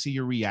 I want to see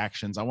your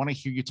reactions. I want to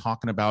hear you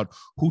talking about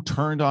who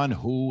turned on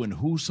who and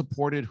who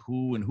supported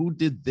who and who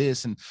did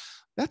this. And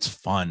that's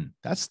fun.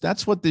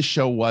 That's what this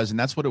show was. And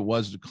that's what it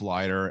was to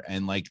Collider.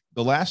 And like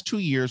the last 2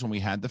 years when we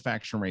had the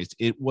faction race,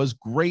 it was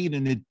great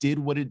and it did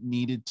what it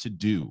needed to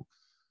do.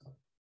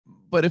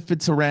 But if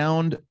it's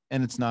around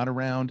and it's not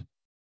around,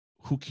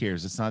 who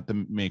cares? It's not the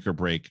make or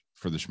break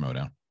for the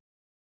Schmodown.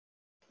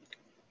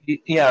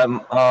 Yeah,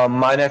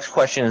 my next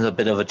question is a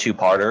bit of a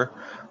two-parter.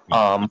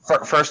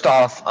 First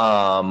off,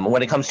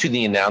 when it comes to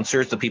the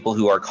announcers, the people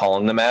who are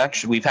calling the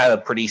match, we've had a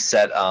pretty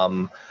set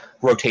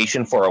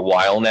rotation for a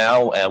while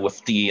now,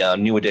 with the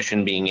new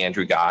addition being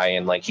Andrew Guy,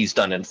 and like he's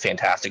done a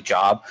fantastic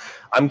job.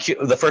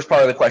 The first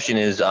part of the question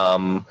is,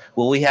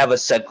 will we have a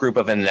set group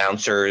of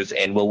announcers,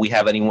 and will we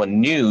have anyone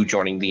new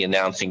joining the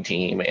announcing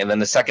team? And then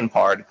the second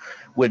part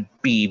would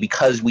be,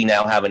 because we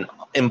now have an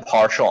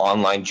impartial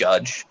online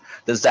judge,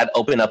 does that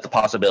open up the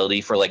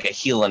possibility for like a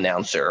heel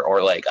announcer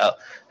or like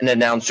an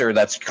announcer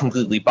that's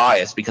completely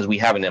biased because we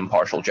have an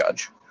impartial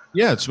judge?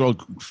 Yeah, it's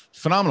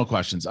phenomenal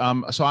questions.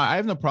 So I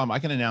have no problem. I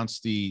can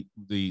announce the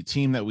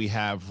team that we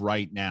have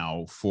right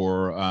now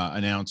for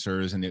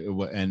announcers,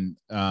 and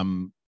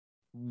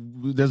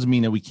doesn't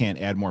mean that we can't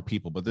add more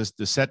people. But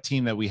the set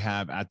team that we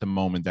have at the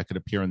moment that could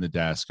appear on the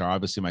desk are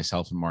obviously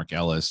myself and Mark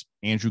Ellis,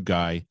 Andrew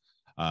Guy,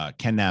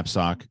 Ken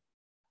Knapsack,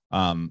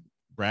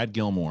 Brad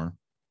Gilmore,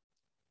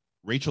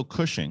 Rachel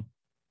Cushing,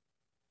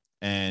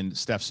 and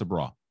Steph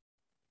Sabra.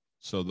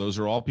 So those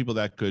are all people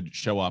that could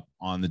show up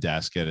on the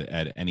desk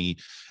at any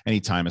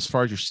time. As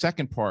far as your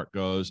second part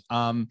goes,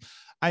 I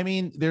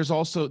mean,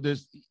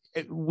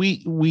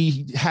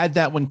 we had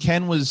that when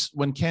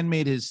Ken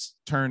made his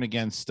turn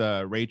against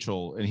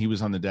Rachel, and he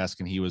was on the desk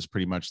and he was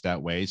pretty much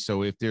that way.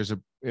 So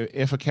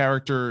if a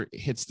character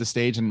hits the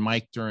stage, and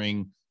Mike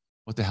during,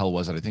 what the hell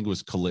was it? I think it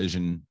was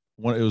Collision.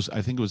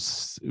 I think it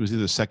was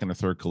either second or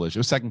third Collision. It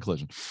was second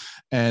Collision,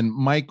 and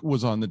Mike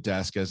was on the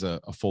desk as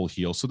a full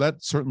heel. So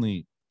that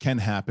certainly can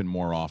happen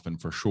more often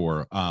for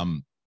sure.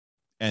 And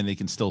they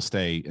can still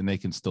stay, and they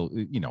can still,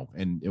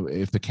 and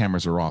if the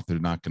cameras are off, they're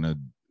not going to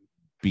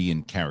be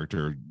in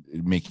character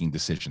making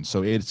decisions.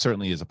 So it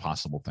certainly is a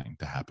possible thing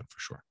to happen for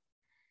sure.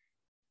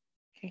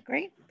 Okay,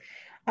 great.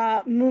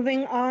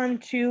 Moving on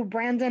to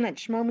Brandon at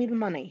Schmo Me the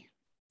Money.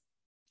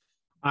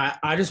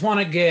 I just want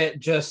to get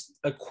just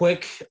a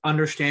quick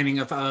understanding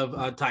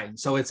of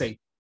Titans. So it's a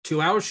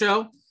 2-hour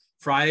show,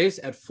 Fridays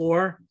at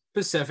 4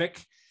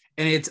 Pacific,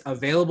 and it's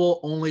available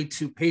only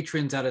to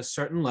patrons at a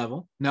certain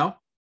level. No,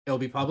 it'll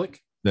be public.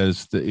 That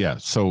is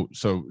So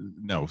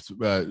no,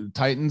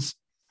 Titans.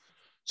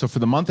 So for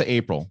the month of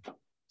April,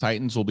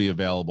 Titans will be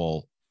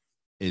available.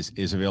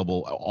 Is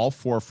available all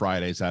 4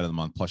 Fridays out of the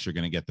month. Plus, you're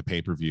going to get the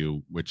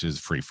pay-per-view, which is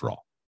free for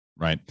all.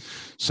 Right.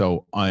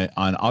 So on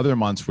other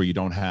months where you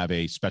don't have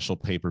a special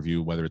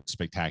pay-per-view, whether it's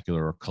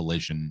Spectacular or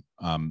Collision,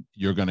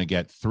 you're going to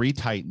get 3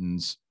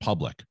 Titans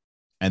public.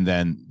 And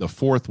then the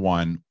 4th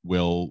one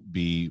will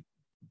be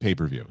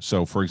pay-per-view.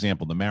 So for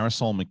example, the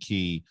Marisol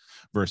McKee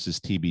versus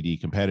TBD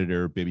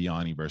competitor,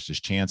 Bibiani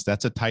versus Chance,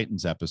 that's a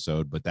Titans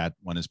episode, but that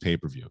one is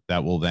pay-per-view.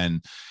 That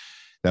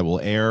will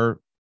air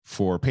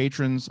for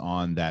patrons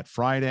on that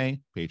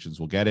Friday.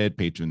 Patrons will get it.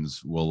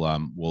 Patrons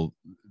will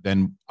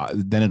then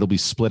it'll be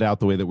split out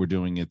the way that we're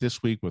doing it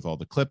this week with all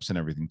the clips and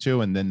everything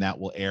too. And then that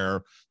will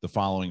air the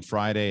following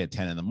Friday at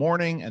 10 in the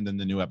morning. And then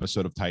the new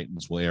episode of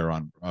Titans will air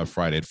on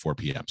Friday at 4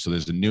 p.m. So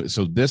there's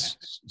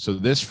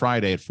this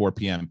Friday at 4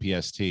 p.m.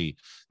 PST,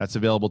 that's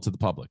available to the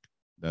public.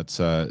 That's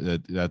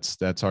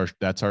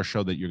our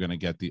show that you're going to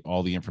get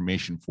all the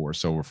information for.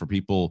 So for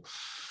people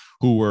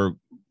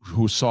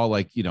who saw,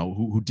 like,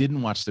 who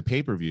didn't watch the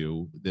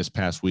pay-per-view this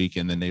past week,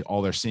 and then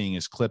all they're seeing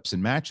is clips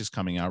and matches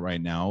coming out right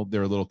now,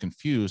 they're a little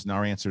confused. And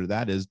our answer to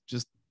that is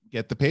just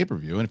get the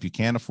pay-per-view. And if you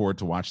can't afford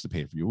to watch the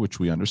pay-per-view, which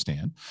we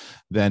understand,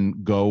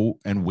 then go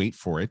and wait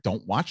for it.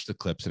 Don't watch the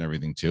clips and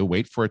everything too.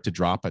 Wait for it to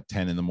drop at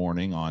 10 in the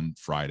morning on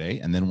Friday,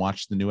 and then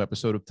watch the new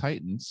episode of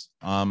Titans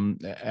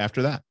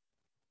after that.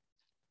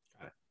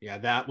 Yeah,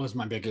 that was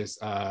my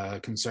biggest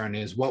concern,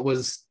 is what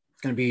was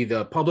going to be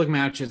the public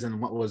matches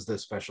and what was the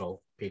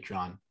special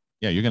Patreon.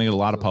 Yeah, you're going to get a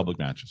lot of public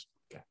matches.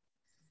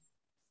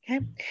 Okay.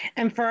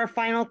 And for our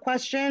final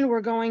question, we're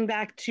going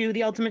back to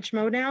the Ultimate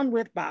Schmodown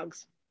with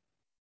Boggs.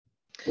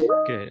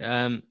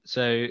 Good.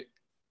 So,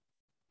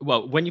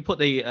 well, when you put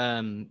the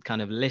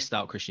kind of list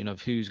out, Christian,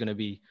 of who's going to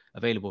be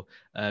available,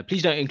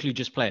 please don't include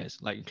just players.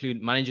 Like,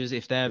 include managers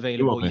if they're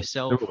available,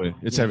 yourself.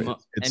 It's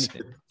everybody.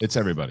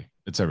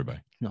 It's everybody.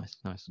 Nice.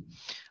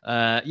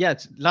 Yeah.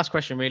 Last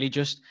question, really.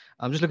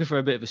 I'm just looking for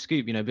a bit of a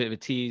scoop. A bit of a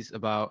tease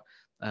about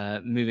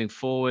moving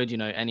forward.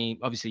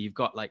 Obviously you've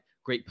got like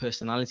great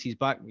personalities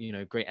back.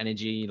 Great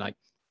energy, like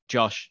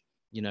Josh.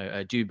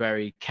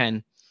 Dewberry,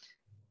 Ken.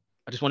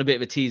 I just want a bit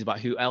of a tease about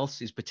who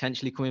else is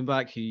potentially coming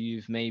back, who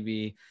you've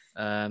maybe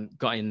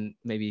got in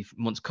maybe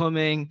months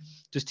coming.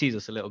 Just tease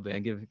us a little bit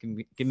and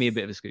give me a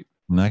bit of a scoop.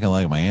 I'm not gonna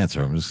like my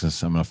answer. I'm gonna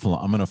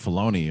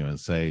Filoni you and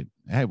say,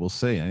 hey, we'll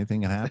see.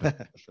 Anything can happen.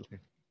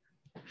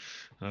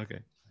 Okay.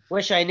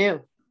 Wish I knew.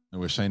 I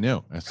wish I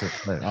knew. That's it.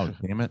 Oh,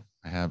 damn it!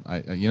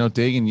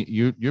 Dagan,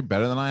 you're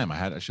better than I am.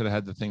 I should have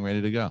had the thing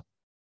ready to go.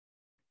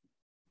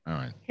 All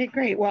right. Okay,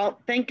 great.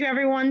 Well, thank you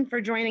everyone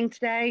for joining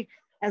today.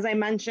 As I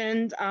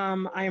mentioned,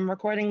 I am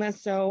recording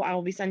this, so I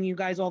will be sending you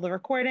guys all the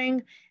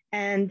recording.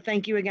 And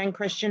thank you again,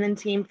 Christian and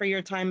team, for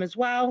your time as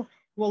well.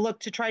 We'll look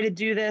to try to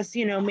do this,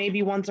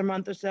 maybe once a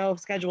month or so if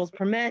schedules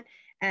permit.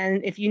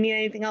 And if you need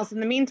anything else in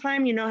the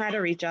meantime, you know how to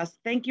reach us.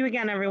 Thank you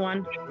again,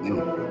 everyone. Thank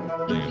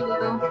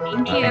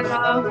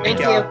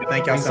you.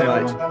 Thank y'all so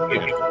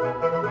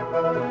much.